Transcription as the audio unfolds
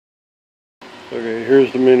Okay,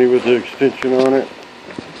 here's the Mini with the extension on it.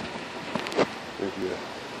 If you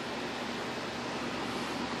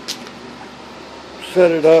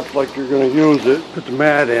set it up like you're going to use it, put the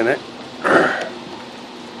mat in it.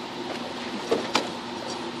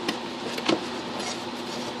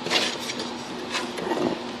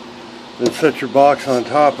 Then set your box on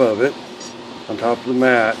top of it, on top of the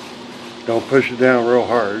mat. Don't push it down real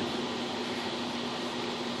hard.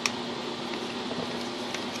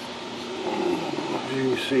 As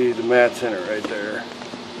you can see, the mat's in it right there.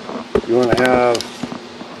 You want to have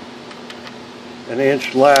an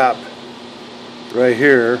inch lap right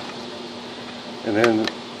here, and then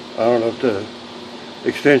I don't know if the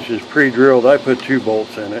extension is pre-drilled. I put 2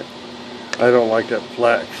 bolts in it. I don't like that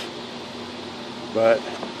flex, but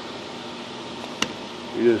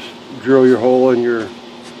you just drill your hole in your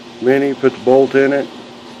Mini, put the bolt in it.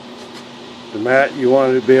 The mat, you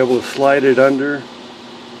want to be able to slide it under,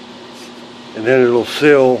 and then it'll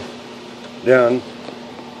seal down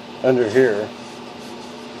under here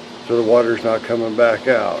so the water's not coming back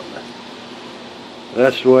out.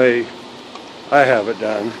 That's the way I have it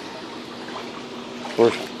done. Of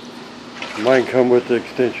course, mine come with the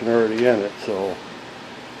extension already in it, so,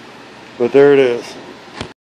 but there it is.